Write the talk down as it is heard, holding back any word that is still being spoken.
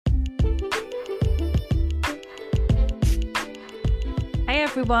Hey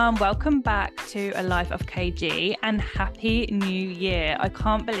everyone, welcome back to A Life of KG and Happy New Year. I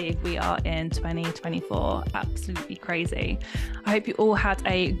can't believe we are in 2024. Absolutely crazy. I hope you all had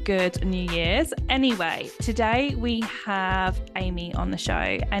a good New Year's. Anyway, today we have Amy on the show,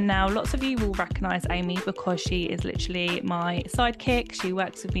 and now lots of you will recognise Amy because she is literally my sidekick. She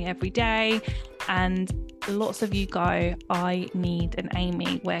works with me every day, and lots of you go, I need an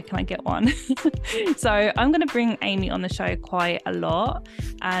Amy, where can I get one? So I'm going to bring Amy on the show quite a lot,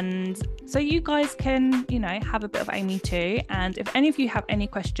 and so you guys can, have a bit of Amy too. And if any of you have any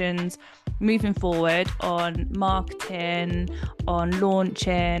questions moving forward on marketing, on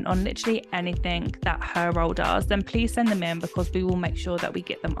launching, on literally anything that her role does, then please send them in because we will make sure that we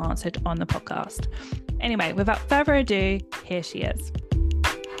get them answered on the podcast. Anyway, without further ado, here she is.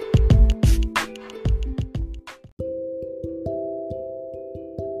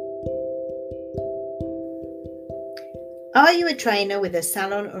 Are you a trainer with a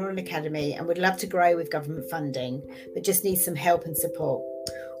salon or an academy and would love to grow with government funding, but just need some help and support?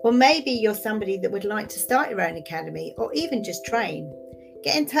 Or maybe you're somebody that would like to start your own academy or even just train.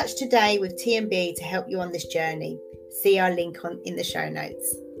 Get in touch today with TMB to help you on this journey. See our link in the show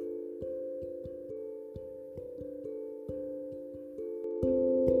notes.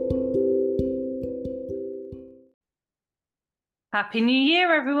 Happy New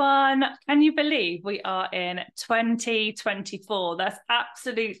Year, everyone. Can you believe we are in 2024? That's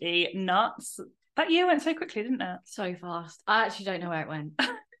absolutely nuts. That year went so quickly, didn't it? So fast. I actually don't know where it went.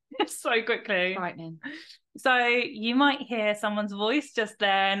 So quickly. Frightening. So you might hear someone's voice just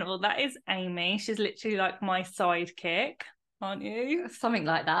then. Well, that is Amy. She's literally like my sidekick, aren't you? Something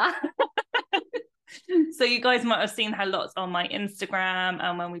like that. So you guys might have seen her lots on my Instagram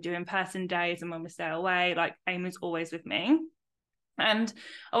and when we do in-person days and when we stay away, like Amy's always with me. And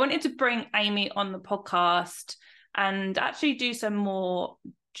I wanted to bring Amy on the podcast and actually do some more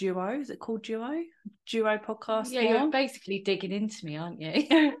duo. Is it called duo? Duo podcast? Yeah, you're basically digging into me, aren't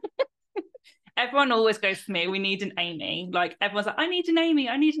you? Everyone always goes for me, we need an Amy. Like everyone's like, I need an Amy,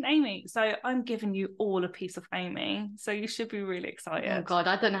 I need an Amy. So I'm giving you all a piece of Amy. So you should be really excited. Oh God,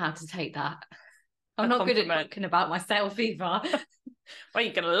 I don't know how to take that. I'm not good at talking about myself either. Well,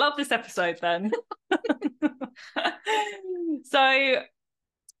 you're going to love this episode then. So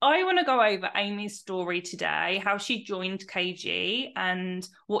I want to go over Amy's story today, how she joined KG and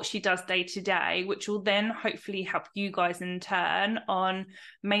what she does day to day, which will then hopefully help you guys in turn on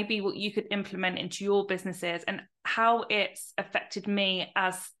maybe what you could implement into your businesses and how it's affected me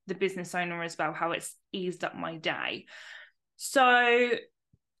as the business owner as well, how it's eased up my day. So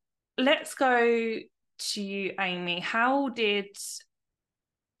let's go to you, Amy. How did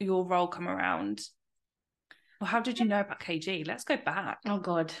your role come around? Well, how did you know about KG? Let's go back. Oh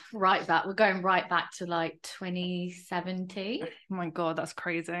God, right back. We're going right back to like 2017. Oh my God, that's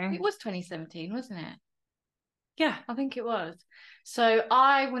crazy. It was 2017, wasn't it? Yeah, I think it was. So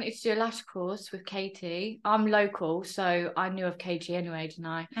I wanted to do a lash course with Katie. I'm local, so I knew of KG anyway, didn't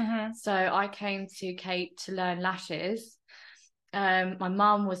I? Mm-hmm. So I came to Kate to learn lashes. My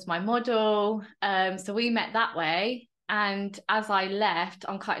mum was my model. So we met that way. And as I left,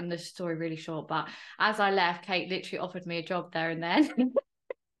 I'm cutting the story really short, but as I left, Kate literally offered me a job there and then.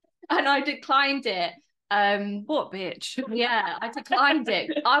 And I declined it. What bitch? Yeah, I declined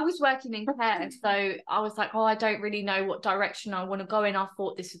it. I was working in care, so I was like, oh, I don't really know what direction I want to go in. I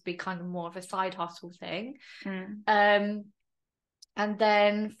thought this would be kind of more of a side hustle thing. And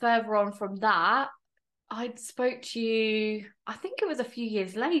then further on from that, I spoke to you, I think it was a few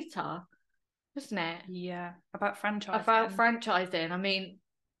years later, wasn't it? Yeah, about franchising. About franchising.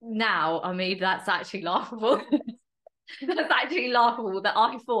 That's actually laughable. That's actually laughable that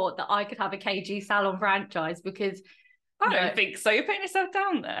I thought that I could have a KG salon franchise because I don't think so. You're putting yourself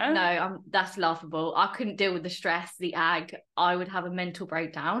down there. No, that's laughable. I couldn't deal with the stress, the ag. I would have a mental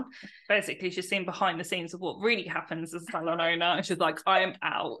breakdown. Basically, she's seen behind the scenes of what really happens as a salon owner, and she's like, I am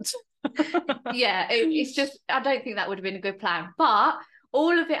out. Yeah, it's just, I don't think that would have been a good plan. But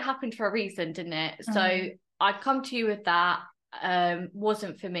all of it happened for a reason, didn't it? Mm-hmm. So I'd come to you with that.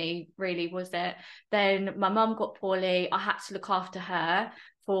 Wasn't for me, really, was it? Then my mum got poorly. I had to look after her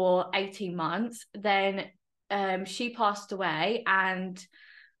for 18 months. Then she passed away, and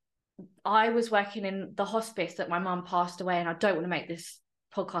I was working in the hospice that my mum passed away. And I don't want to make this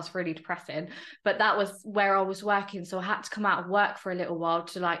podcast really depressing, but that was where I was working. So I had to come out of work for a little while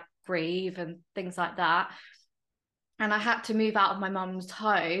to like grieve and things like that. And I had to move out of my mum's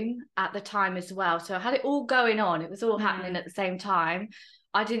home at the time as well. So I had it all going on. It was all happening at the same time.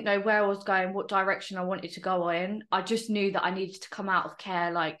 I didn't know where I was going, what direction I wanted to go in. I just knew that I needed to come out of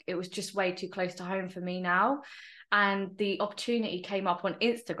care. Like, it was just way too close to home for me now. And the opportunity came up on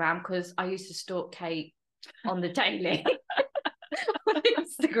Instagram, because I used to stalk Kate on the daily. On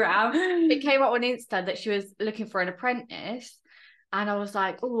Instagram, it came up on Insta that she was looking for an apprentice. And I was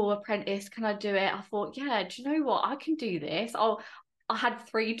like, oh, apprentice, can I do it? I thought, yeah, do you know what? I can do this. I had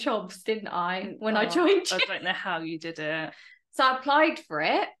 3 jobs, didn't I, when I joined you? I don't know how you did it. So I applied for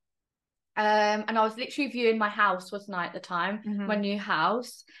it. And I was literally viewing my house, wasn't I, at the time, my new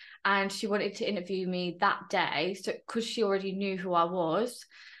house. And she wanted to interview me that day. So, because she already knew who I was,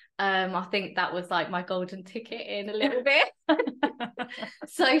 I think that was like my golden ticket in a little bit.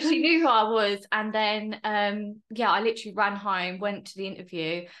 So she knew who I was. And then, I literally ran home, went to the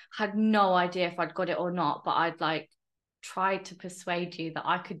interview, had no idea if I'd got it or not, but I'd like tried to persuade you that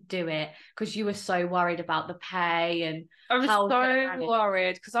I could do it, because you were so worried about the pay. And I was so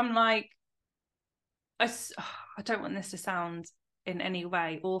worried, because I'm like, I don't want this to sound in any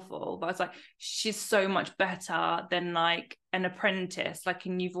way awful, but I was like, she's so much better than like an apprentice, like,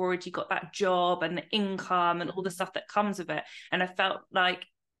 and you've already got that job and the income and all the stuff that comes with it. And I felt like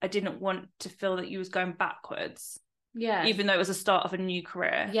I didn't want to feel that you was going backwards. Yeah. Even though it was the start of a new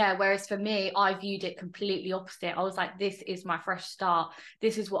career. Yeah. Whereas for me, I viewed it completely opposite. I was like, this is my fresh start.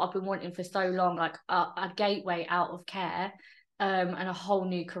 This is what I've been wanting for so long, like a gateway out of care, and a whole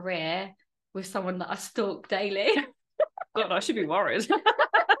new career with someone that I stalk daily. God, I should be worried.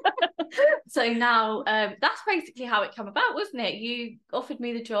 So now, that's basically how it came about, wasn't it? You offered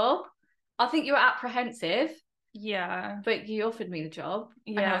me the job. I think you were apprehensive. Yeah. But you offered me the job.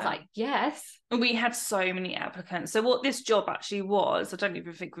 Yeah. And I was like, yes. And we had so many applicants. So what this job actually was, I don't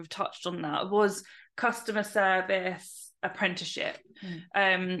even think we've touched on that, was customer service apprenticeship.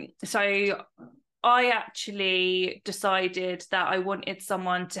 So I actually decided that I wanted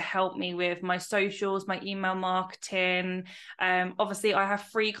someone to help me with my socials, my email marketing. Obviously, I have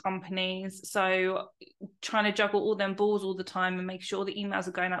 3 companies, so trying to juggle all them balls all the time and make sure the emails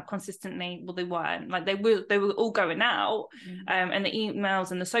are going out consistently. Well, they weren't. Like, they were all going out, and the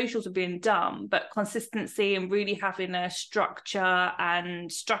emails and the socials were being done, but consistency and really having a structure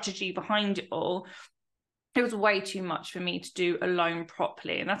and strategy behind it all, it was way too much for me to do alone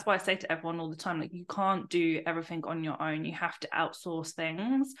properly. And that's why I say to everyone all the time, like, you can't do everything on your own. You have to outsource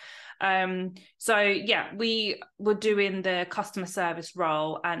things. So yeah, we were doing the customer service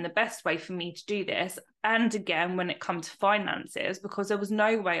role, and the best way for me to do this, and again, when it comes to finances, because there was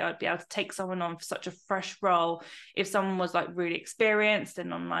no way I'd be able to take someone on for such a fresh role if someone was like really experienced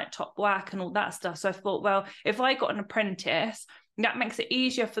and on like top whack and all that stuff. So I thought, well, if I got an apprentice, that makes it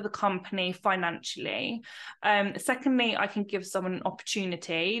easier for the company financially. Secondly, I can give someone an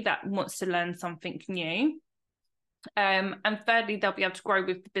opportunity that wants to learn something new. And thirdly, they'll be able to grow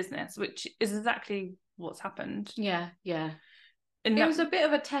with the business, which is exactly what's happened. Yeah. And it was a bit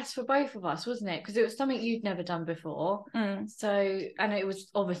of a test for both of us, wasn't it? Because it was something you'd never done before. So, and it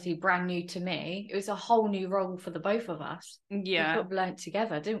was obviously brand new to me. It was a whole new role for the both of us. Yeah. We sort of learnt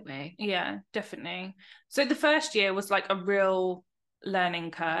together, didn't we? Yeah, definitely. So the first year was like a real learning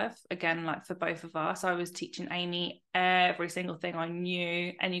curve, again, like for both of us. I was teaching Amy every single thing I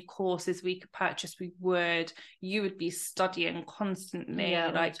knew. Any courses we could purchase, we would. You would be studying constantly,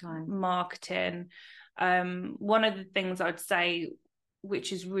 like marketing. One of the things I'd say,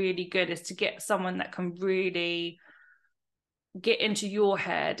 which is really good, is to get someone that can really get into your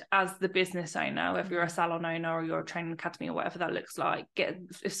head as the business owner, whether you're a salon owner or you're a training academy or whatever that looks like.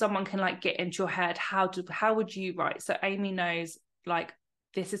 If someone can like get into your head, how would you write? So Amy knows, like,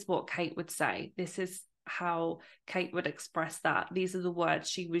 this is what Kate would say, this is how Kate would express that, these are the words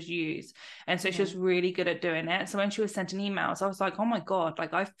she would use. And so she was really good at doing it. So when she was sending emails, I was like, oh my God,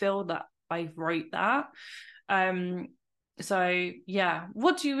 like, I feel that I wrote that. So yeah,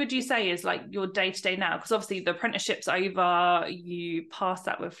 what would you say is like your day-to-day now? Because obviously the apprenticeship's over, you passed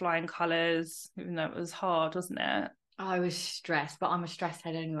that with flying colours, even though it was hard, wasn't it? I was stressed, but I'm a stress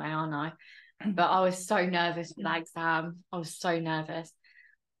head anyway, aren't I? But I was so nervous for that exam. I was so nervous.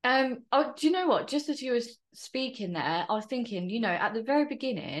 Do you know what? Just as you were speaking there, I was thinking, you know, at the very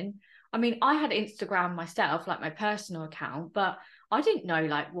beginning, I mean, I had Instagram myself, like my personal account, but I didn't know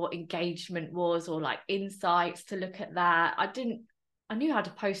like what engagement was or like insights to look at that. I knew how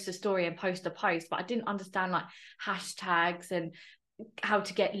to post a story and post a post, but I didn't understand like hashtags and how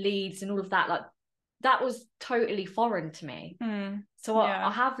to get leads and all of that. Like, that was totally foreign to me. So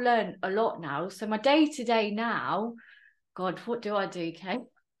I have learned a lot now. So my day-to-day now, God, what do I do, Kate?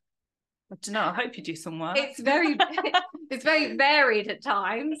 I don't know. I hope you do some work. It's very varied at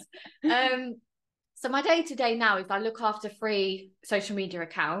times. So my day-to-day now is I look after 3 social media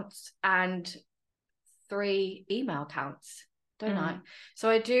accounts and 3 email accounts, don't I? So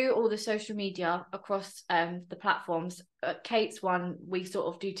I do all the social media across the platforms. Kate's one we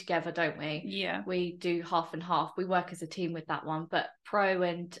sort of do together, don't we? Yeah. We do half and half. We work as a team with that one. But Pro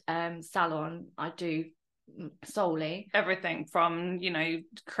and Salon, I do solely. Everything from, you know,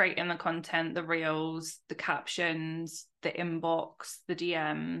 creating the content, the reels, the captions, the inbox, the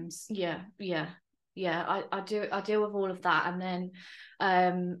DMs. I deal with all of that, and then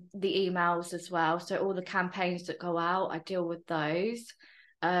the emails as well. So all the campaigns that go out, I deal with those.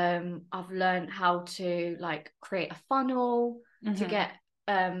 I've learned how to like create a funnel to get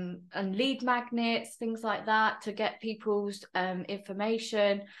and lead magnets, things like that, to get people's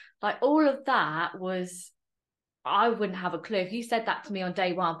information. Like all of that was, I wouldn't have a clue. If you said that to me on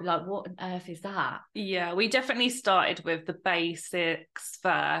day one, I'd be like, what on earth is that? Yeah, we definitely started with the basics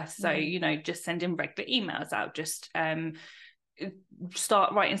first. So, you know, just sending regular emails out, just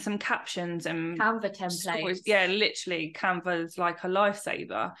start writing some captions and Canva templates. Stories. Yeah, literally Canva's like a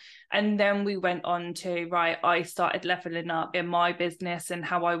lifesaver. And then we went on to, right, I started leveling up in my business and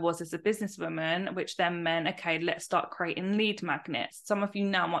how I was as a businesswoman, which then meant, okay, let's start creating lead magnets. Some of you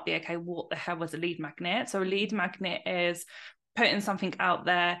now might be, okay, what the hell was a lead magnet? So a lead magnet is putting something out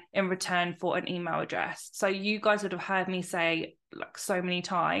there in return for an email address. So you guys would have heard me say like so many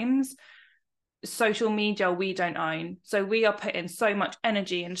times, social media we don't own, so we are putting so much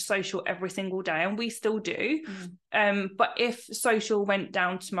energy into social every single day, and we still do. But if social went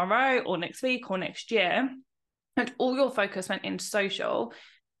down tomorrow or next week or next year and all your focus went into social,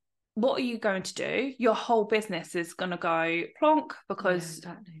 what are you going to do? Your whole business is going to go plonk, because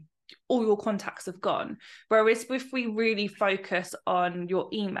all your contacts have gone. Whereas if we really focus on your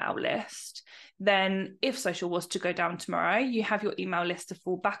email list, then if social was to go down tomorrow, you have your email list to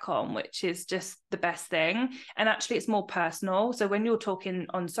fall back on, which is just the best thing. And actually it's more personal. So when you're talking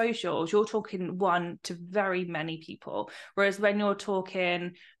on socials, you're talking one to very many people. Whereas when you're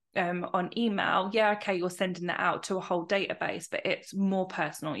talking on email, yeah, okay, you're sending that out to a whole database, but it's more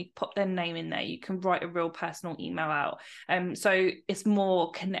personal. You pop their name in there, you can write a real personal email out. So it's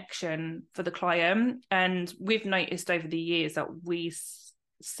more connection for the client. And we've noticed over the years that we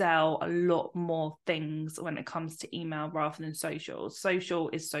sell a lot more things when it comes to email rather than social. Social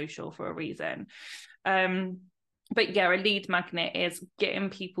is social for a reason. But yeah, a lead magnet is getting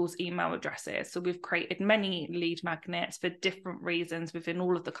people's email addresses. So we've created many lead magnets for different reasons within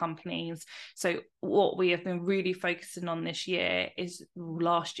all of the companies. So what we have been really focusing on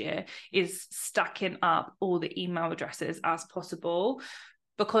last year is stacking up all the email addresses as possible,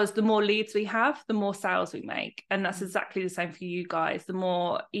 because the more leads we have, the more sales we make. And that's exactly the same for you guys. The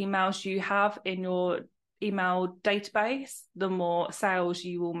more emails you have in your email database, the more sales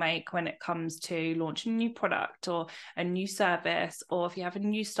you will make when it comes to launching a new product or a new service, or if you have a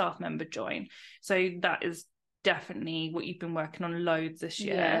new staff member join. So that is definitely what you've been working on loads this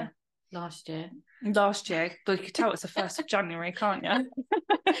year. Yeah, last year, but you could tell it's the 1st of January, can't you?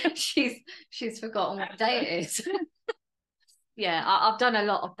 she's forgotten what day it is. Yeah, I've done a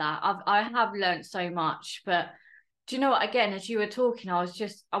lot of that. I have learned so much. But do you know what, again, as you were talking, I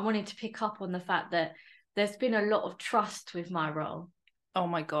wanted to pick up on the fact that there's been a lot of trust with my role. Oh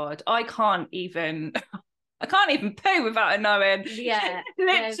my God, I can't even poo without it knowing. Yeah.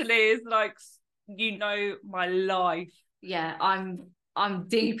 Literally, it's like, you know, my life. Yeah, I'm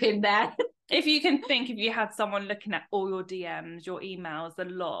deep in there. If you can think, if you had someone looking at all your DMs, your emails a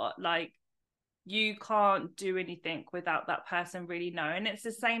lot, like, you can't do anything without that person really knowing. It's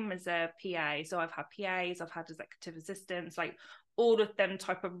the same as a PA. So I've had PAs, I've had executive assistants, like all of them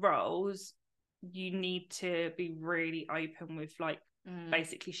type of roles. You need to be really open with like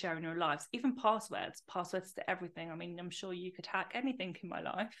basically sharing your lives, even passwords to everything. I mean, I'm sure you could hack anything in my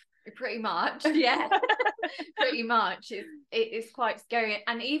life. Pretty much, yeah. Pretty much. It's quite scary.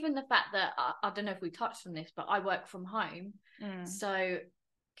 And even the fact that I don't know if we touched on this, but I work from home. So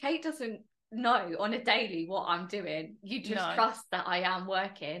Kate doesn't know on a daily what I'm doing. You just trust that I am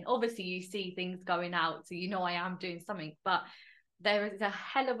working. Obviously you see things going out, so you know I am doing something, but there is a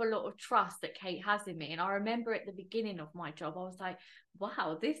hell of a lot of trust that Kate has in me. And I remember at the beginning of my job, I was like,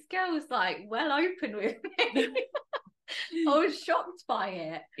 wow, this girl's like well open with me. I was shocked by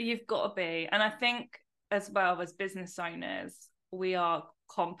it. You've got to be. And I think as well, as business owners, we are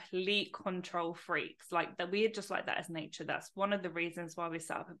complete control freaks. Like that, we are just like that as nature. That's one of the reasons why we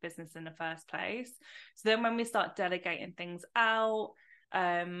set up a business in the first place. So then when we start delegating things out,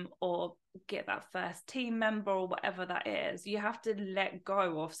 or get that first team member or whatever that is, you have to let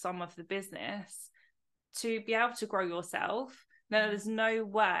go of some of the business to be able to grow yourself. Now, there's no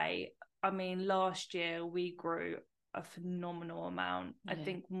way I mean, last year we grew a phenomenal amount. I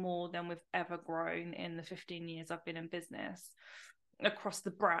think more than we've ever grown in the 15 years I've been in business across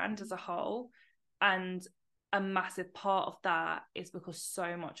the brand as a whole. And a massive part of that is because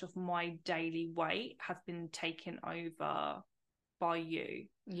so much of my daily weight has been taken over by you.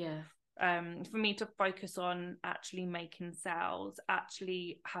 For me to focus on actually making sales,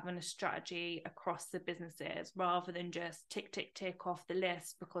 actually having a strategy across the businesses, rather than just tick off the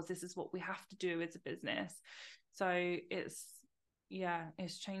list because this is what we have to do as a business. So it's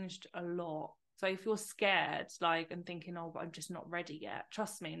changed a lot. So if you're scared, like, and thinking, oh, but I'm just not ready yet,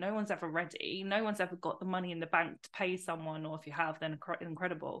 trust me, no one's ever ready. No one's ever got the money in the bank to pay someone, or if you have, then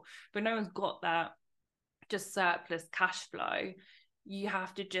incredible. But no one's got that just surplus cash flow. You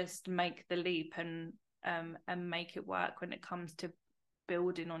have to just make the leap and make it work when it comes to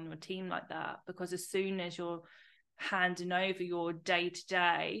building on your team like that. Because as soon as you're handing over your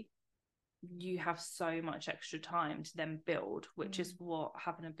day-to-day, you have so much extra time to then build, which is what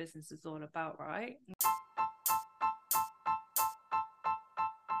having a business is all about, right?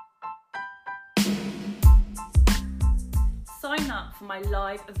 Sign up for my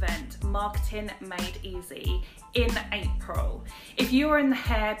live event, Marketing Made Easy, in April. If you are in the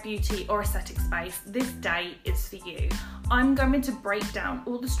hair, beauty or aesthetic space, this day is for you. I'm going to break down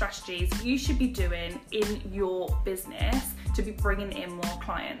all the strategies you should be doing in your business to be bringing in more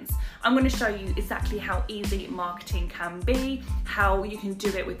clients. I'm going to show you exactly how easy marketing can be, how you can do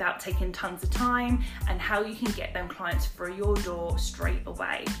it without taking tons of time, and how you can get them clients through your door straight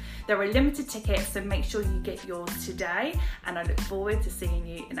away. There are limited tickets, so make sure you get yours today, and I look forward to seeing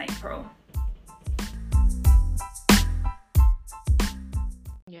you in April.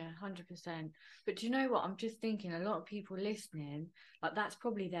 Yeah, 100%. But do you know what? I'm just thinking a lot of people listening, like, that's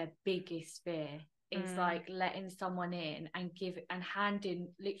probably their biggest fear. It's like letting someone in and handing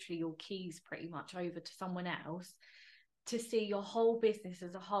literally your keys pretty much over to someone else to see your whole business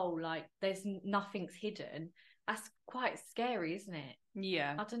as a whole. Like, there's nothing's hidden. That's quite scary, isn't it?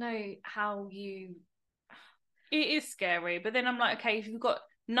 Yeah. I don't know how you... It is scary, but then I'm like, okay, if you've got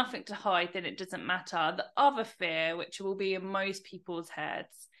nothing to hide, then it doesn't matter. The other fear, which will be in most people's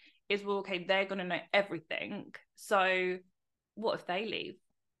heads, is, well, okay, they're going to know everything. So what if they leave?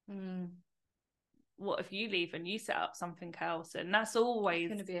 What if you leave and you set up something else? And that's always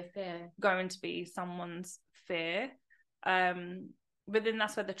going to be a fear. Going to be someone's fear. But then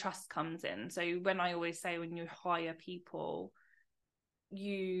that's where the trust comes in. So when I always say, when you hire people,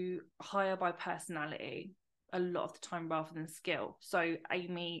 you hire by personality a lot of the time rather than skill. So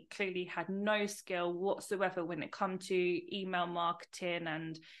Amy clearly had no skill whatsoever when it comes to email marketing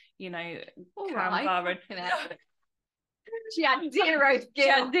and, you know, Canva and She had zero skill. She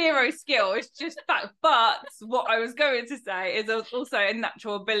had zero skill. It's just fact. But what I was going to say is there was also a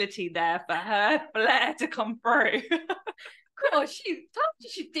natural ability there for her flair to come through. Gosh,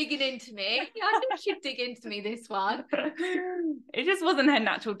 she's digging into me. Yeah, I think she'd dig into me, this one. It just wasn't her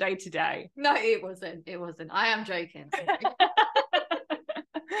natural day to day. No, it wasn't. I am joking.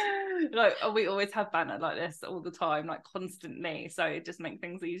 Like, we always have banter like this all the time, like constantly, so it just makes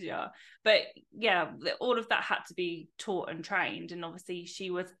things easier. But yeah, all of that had to be taught and trained, and obviously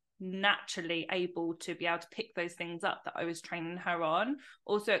she was naturally able to be able to pick those things up that I was training her on.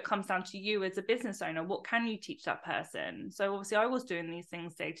 Also, it comes down to you as a business owner. What can you teach that person? So obviously I was doing these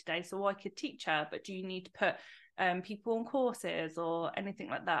things day to day, so I could teach her, but do you need to put people on courses or anything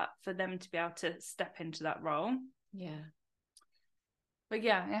like that for them to be able to step into that role? Yeah. But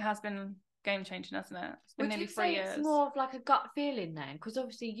yeah, it has been game changing, hasn't it? It's been nearly 3 years. It's more of like a gut feeling then? Because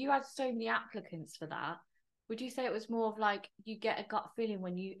obviously you had so many applicants for that. Would you say it was more of like you get a gut feeling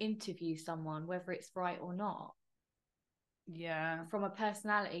when you interview someone, whether it's right or not? Yeah. From a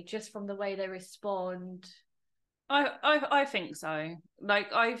personality, just from the way they respond? I think so.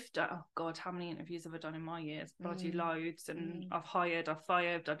 Like, I've done, oh God, how many interviews have I done in my years? Bloody loads. And I've hired, I've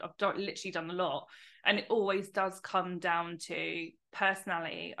fired, I've literally done a lot. And it always does come down to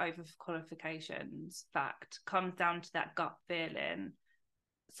personality over qualifications. Fact, comes down to that gut feeling.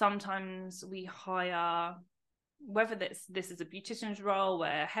 Sometimes we hire, whether this is a beautician's role,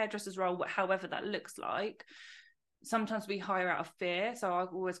 a hairdresser's role, however that looks like, sometimes we hire out of fear. So I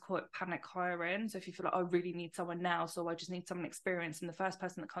always call it panic hiring. So if you feel like, I really need someone now, so I just need someone experienced, and the first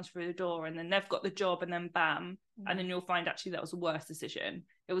person that comes through the door, and then they've got the job, and then bam, and then you'll find actually that was a worse decision.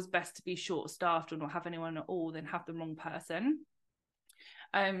 It was best to be short staffed or not have anyone at all than have the wrong person.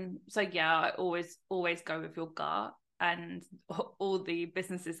 So yeah, I always go with your gut. And all the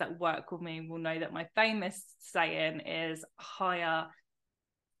businesses that work with me will know that my famous saying is hire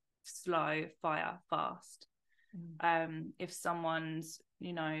slow, fire fast. If someone's,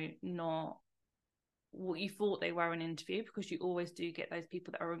 you know, not what you thought they were in an interview, because you always do get those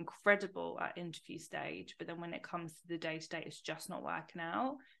people that are incredible at interview stage, but then when it comes to the day-to-day, it's just not working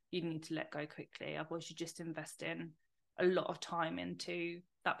out. You need to let go quickly, otherwise you just invest in a lot of time into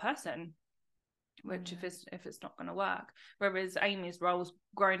that person, which if it's not going to work. Whereas Amy's role's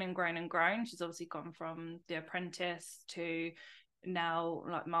grown and grown and grown. She's obviously gone from the Apprentice to now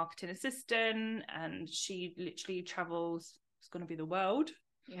like marketing assistant, and she literally travels, it's going to be the world.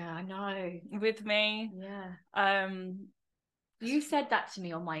 Yeah, I know. With me. Yeah. You said that to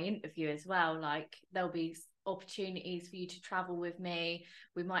me on my interview as well. Like, there'll be opportunities for you to travel with me.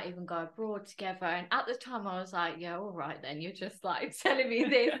 We might even go abroad together. And at the time I was like, yeah, all right then. You're just like telling me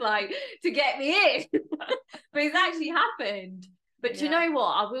this like to get me in. But it's actually happened. But do you know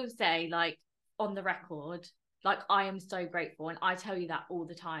what? I will say, like, on the record, like, I am so grateful. And I tell you that all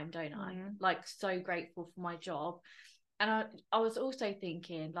the time, don't I? Like, so grateful for my job. And I was also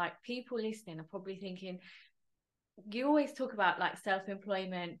thinking, like, people listening are probably thinking, you always talk about like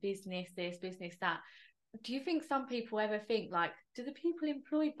self-employment, business this, business that. Do you think some people ever think like, do the people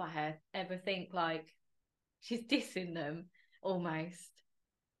employed by her ever think like she's dissing them almost?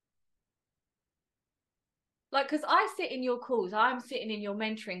 Like, because I sit in your calls, I'm sitting in your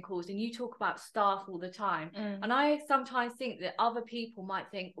mentoring calls, and you talk about staff all the time. And I sometimes think that other people might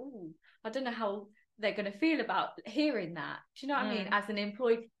think, oh, I don't know how they're going to feel about hearing that. Do you know what I mean? As an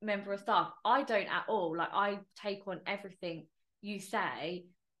employed member of staff, I don't at all. Like, I take on everything you say,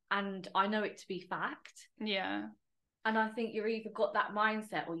 and I know it to be fact. Yeah. And I think you've either got that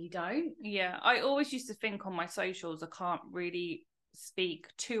mindset or you don't. Yeah. I always used to think on my socials, I can't really speak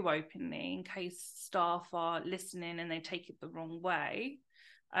too openly in case staff are listening and they take it the wrong way.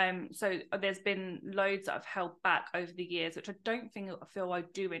 So there's been loads that I've held back over the years, which I don't feel I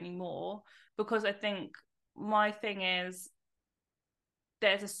do anymore, because I think my thing is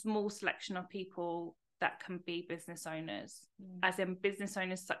there's a small selection of people that can be business owners, as in business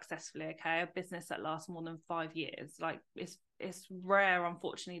owners successfully, okay, a business that lasts more than 5 years. Like, it's rare,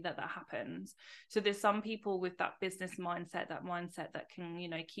 unfortunately, that happens. So there's some people with that business mindset, that can, you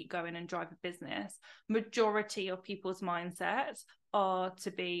know, keep going and drive a business. Majority of people's mindsets are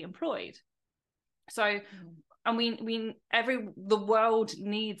to be employed. So and the world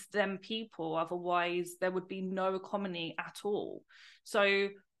needs them people, otherwise there would be no economy at all. So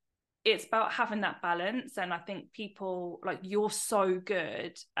it's about having that balance. And I think people, like, you're so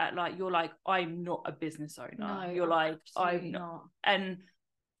good at, like, you're like, I'm not a business owner. No, you're like, I'm not.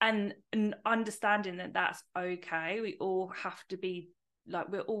 And understanding that that's okay. We all have to be,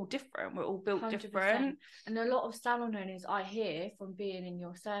 like, we're all different. We're all built 100%. Different. And a lot of salon owners I hear from being in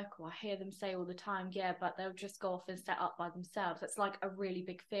your circle, I hear them say all the time, yeah, but they'll just go off and set up by themselves. That's like a really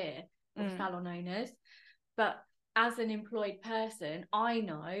big fear of salon owners. But as an employed person, I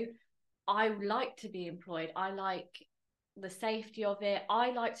know I like to be employed. I like the safety of it.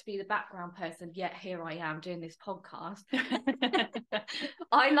 I like to be the background person, yet here I am doing this podcast.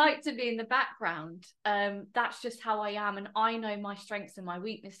 I like to be in the background. That's just how I am. And I know my strengths and my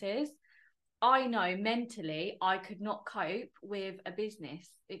weaknesses. I know mentally I could not cope with a business.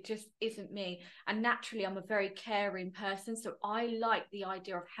 It just isn't me. And naturally, I'm a very caring person. So I like the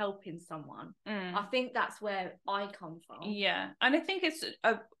idea of helping someone. I think that's where I come from. Yeah. And I think it's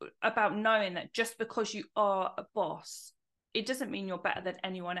about knowing that just because you are a boss, it doesn't mean you're better than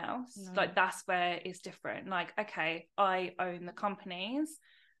anyone else. No. Like, that's where it's different. Like, okay, I own the companies.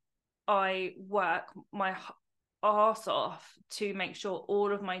 I work my arse off to make sure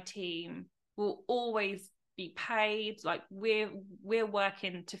all of my team will always be paid. Like, we're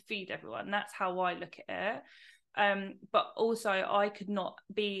working to feed everyone. That's how I look at it. But also I could not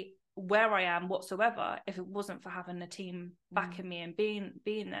be where I am whatsoever if it wasn't for having a team backing me and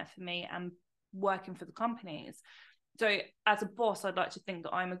being there for me and working for the companies. So as a boss, I'd like to think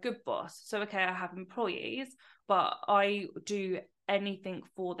that I'm a good boss. So, okay, I have employees, but I do anything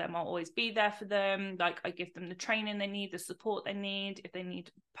for them. I'll always be there for them. Like, I give them the training they need, the support they need. If they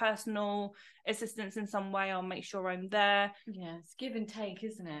need personal assistance in some way, I'll make sure I'm there. Yeah, it's give and take,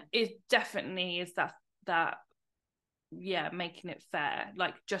 isn't it? It definitely is that yeah, making it fair.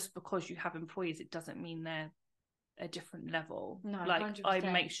 Like, just because you have employees, it doesn't mean they're a different level. No, like 100%. I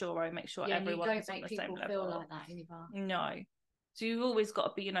make sure everyone is on the same level. You don't make people feel like that either. No. So you've always got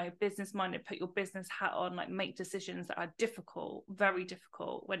to be, you know, business minded, put your business hat on, like, make decisions that are difficult, very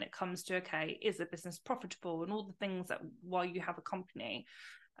difficult when it comes to, okay, is the business profitable and all the things that why you have a company.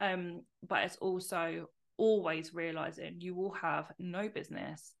 But it's also always realizing you will have no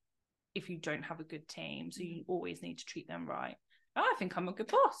business if you don't have a good team. So you always need to treat them right. I think I'm a good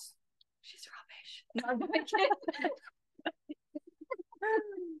boss. she's rubbish. No, I'm joking.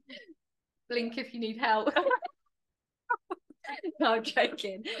 Blink if you need help. No, I'm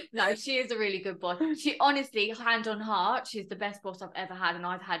joking. No, she is a really good boss. She honestly, hand on heart, she's the best boss I've ever had, and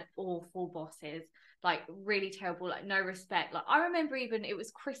I've had awful bosses, like really terrible, like no respect. Like I remember even it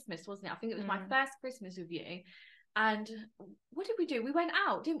was Christmas, wasn't it? I think it was my first Christmas with you. And what did we do? We went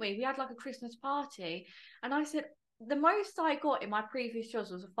out, didn't we? We had like a Christmas party, and I said the most I got in my previous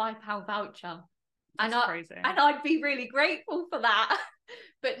jobs was a £5 voucher. That's crazy. And I'd be really grateful for that.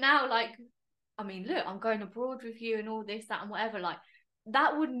 But now, like, I mean, look, I'm going abroad with you and all this, that, and whatever. Like,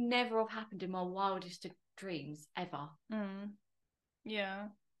 that would never have happened in my wildest dreams ever. Yeah,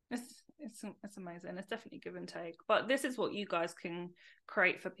 it's amazing. It's definitely give and take. But this is what you guys can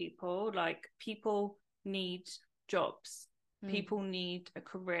create for people. Like, people need jobs. People need a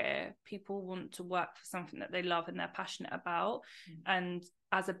career. People want to work for something that they love and they're passionate about. And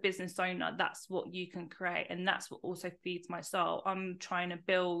as a business owner, that's what you can create. And that's what also feeds my soul. I'm trying to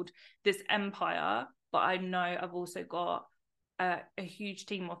build this empire, but I know I've also got a huge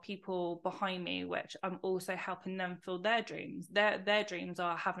team of people behind me, which I'm also helping them fulfill their dreams. Their dreams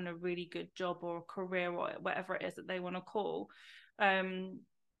are having a really good job or a career or whatever it is that they want to call.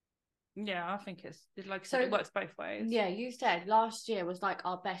 Yeah, I think it's like so it works both ways. Yeah, you said last year was like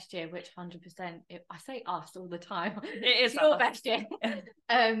our best year, which 100%. I say us all the time. It is your best year.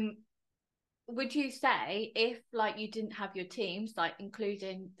 Would you say if like you didn't have your teams, like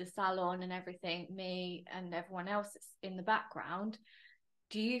including the salon and everything, me and everyone else that's in the background,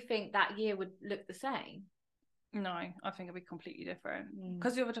 do you think that year would look the same? No, I think it'd be completely different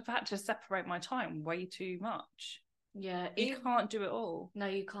because you would have had to separate my time way too much. Yeah, you can't do it all. No,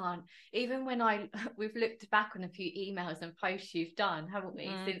 you can't. Even when we've looked back on a few emails and posts you've done, haven't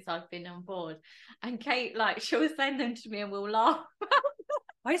we, since I've been on board? And Kate, like, she'll send them to me and we'll laugh.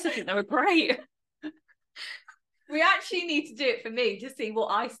 I used to think they were great. We actually need to do it for me to see what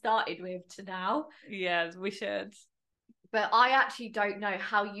I started with to now. Yes, we should. But I actually don't know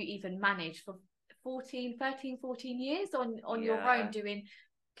how you even manage for 14 years on your own, doing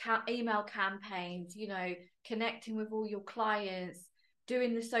email campaigns, you know, connecting with all your clients,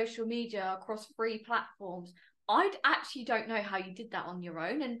 doing the social media across 3 platforms. I actually don't know how you did that on your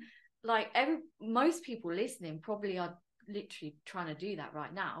own. And like most people listening probably are literally trying to do that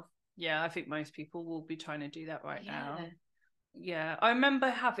right now. Yeah, I think most people will be trying to do that right now. Yeah, I remember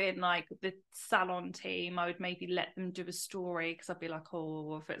having like the salon team. I would maybe let them do a story because I'd be like,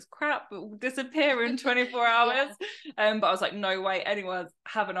 oh, if it's crap, it will disappear in 24 hours. But I was like, no way anyone's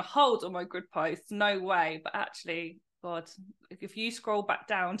having a hold on my good posts. No way. But actually, God, if you scroll back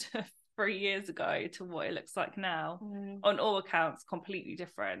down to 3 years ago to what it looks like now, on all accounts, completely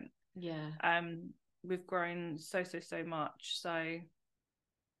different. Yeah. We've grown so much. So,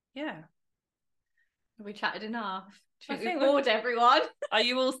 yeah. We chatted enough. I think we bored everyone. Are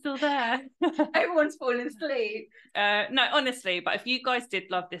you all still there? Everyone's falling asleep. No, honestly, but if you guys did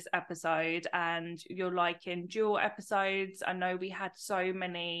love this episode and you're liking dual episodes, I know we had so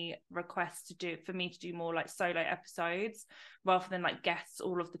many requests for me to do more like solo episodes rather than like guests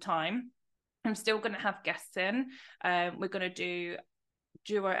all of the time. I'm still going to have guests in. We're going to do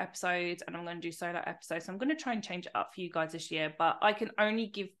duo episodes and I'm going to do solo episodes. So I'm going to try and change it up for you guys this year, but I can only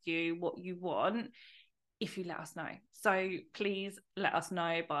give you what you want if you let us know. So please let us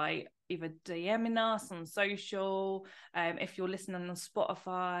know by either DMing us on social. If you're listening on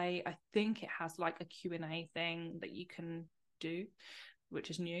Spotify, I think it has like a Q&A thing that you can do, which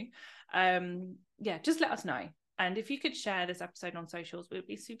is new. Yeah, just let us know. And if you could share this episode on socials, we'd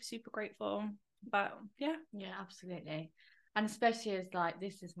be super grateful. But yeah, absolutely. And especially as like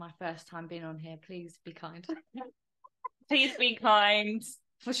this is my first time being on here, please be kind. Please be kind.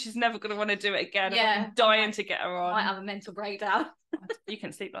 For she's never going to want to do it again. Yeah, I'm dying to get her on. I might have a mental breakdown. You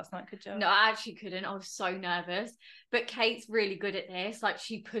couldn't sleep last night, could you? No, I actually couldn't. I was so nervous. But Kate's really good at this. Like,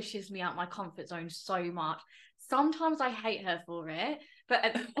 she pushes me out my comfort zone so much. Sometimes I hate her for it, but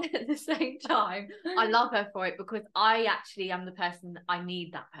at the same time, I love her for it because I actually am the person that I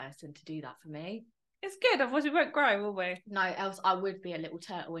need that person to do that for me. It's good. Otherwise, we won't grow, will we? No, else I would be a little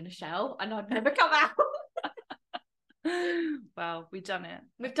turtle in a shell and I'd never come out. Well, we've done it.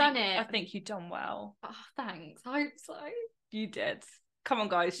 I think you've done well. Oh, thanks. I hope so. You did. Come on,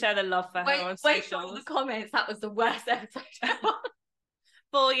 guys, share the love for her on socials. Wait for all the comments. That was the worst episode ever.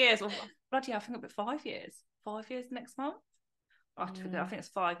 4 years. Well, bloody hell, I think it'll be 5 years. 5 years next month. I think it's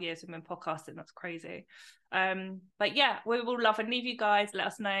 5 years we've been podcasting. That's crazy. But yeah, we will love and leave you guys. Let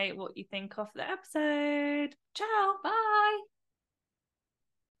us know what you think of the episode. Ciao. Bye.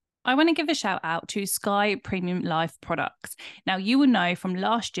 I want to give a shout out to Sky Premium Life products. Now, you will know from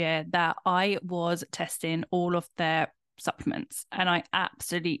last year that I was testing all of their supplements and I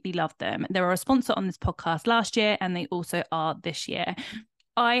absolutely love them. They were a sponsor on this podcast last year and they also are this year.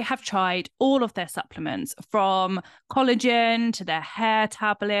 I have tried all of their supplements, from collagen to their hair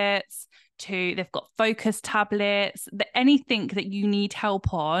tablets to they've got focus tablets, anything that you need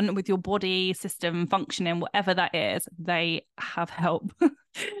help on with your body system functioning, whatever that is, they have help.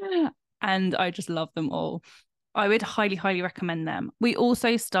 And I just love them all. I would highly, highly recommend them. We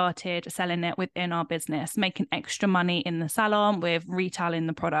also started selling it within our business, making extra money in the salon with retailing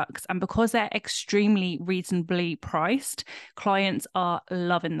the products. And because they're extremely reasonably priced, clients are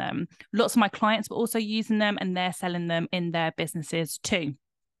loving them. Lots of my clients were also using them and they're selling them in their businesses too.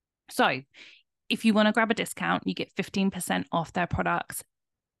 So if you want to grab a discount, you get 15% off their products.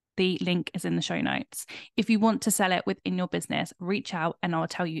 The link is in the show notes. If you want to sell it within your business, reach out and I'll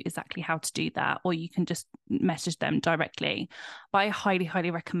tell you exactly how to do that, or you can just message them directly. But I highly,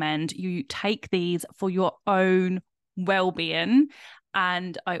 highly recommend you take these for your own well-being.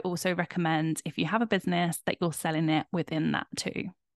 And I also recommend, if you have a business, that you're selling it within that too.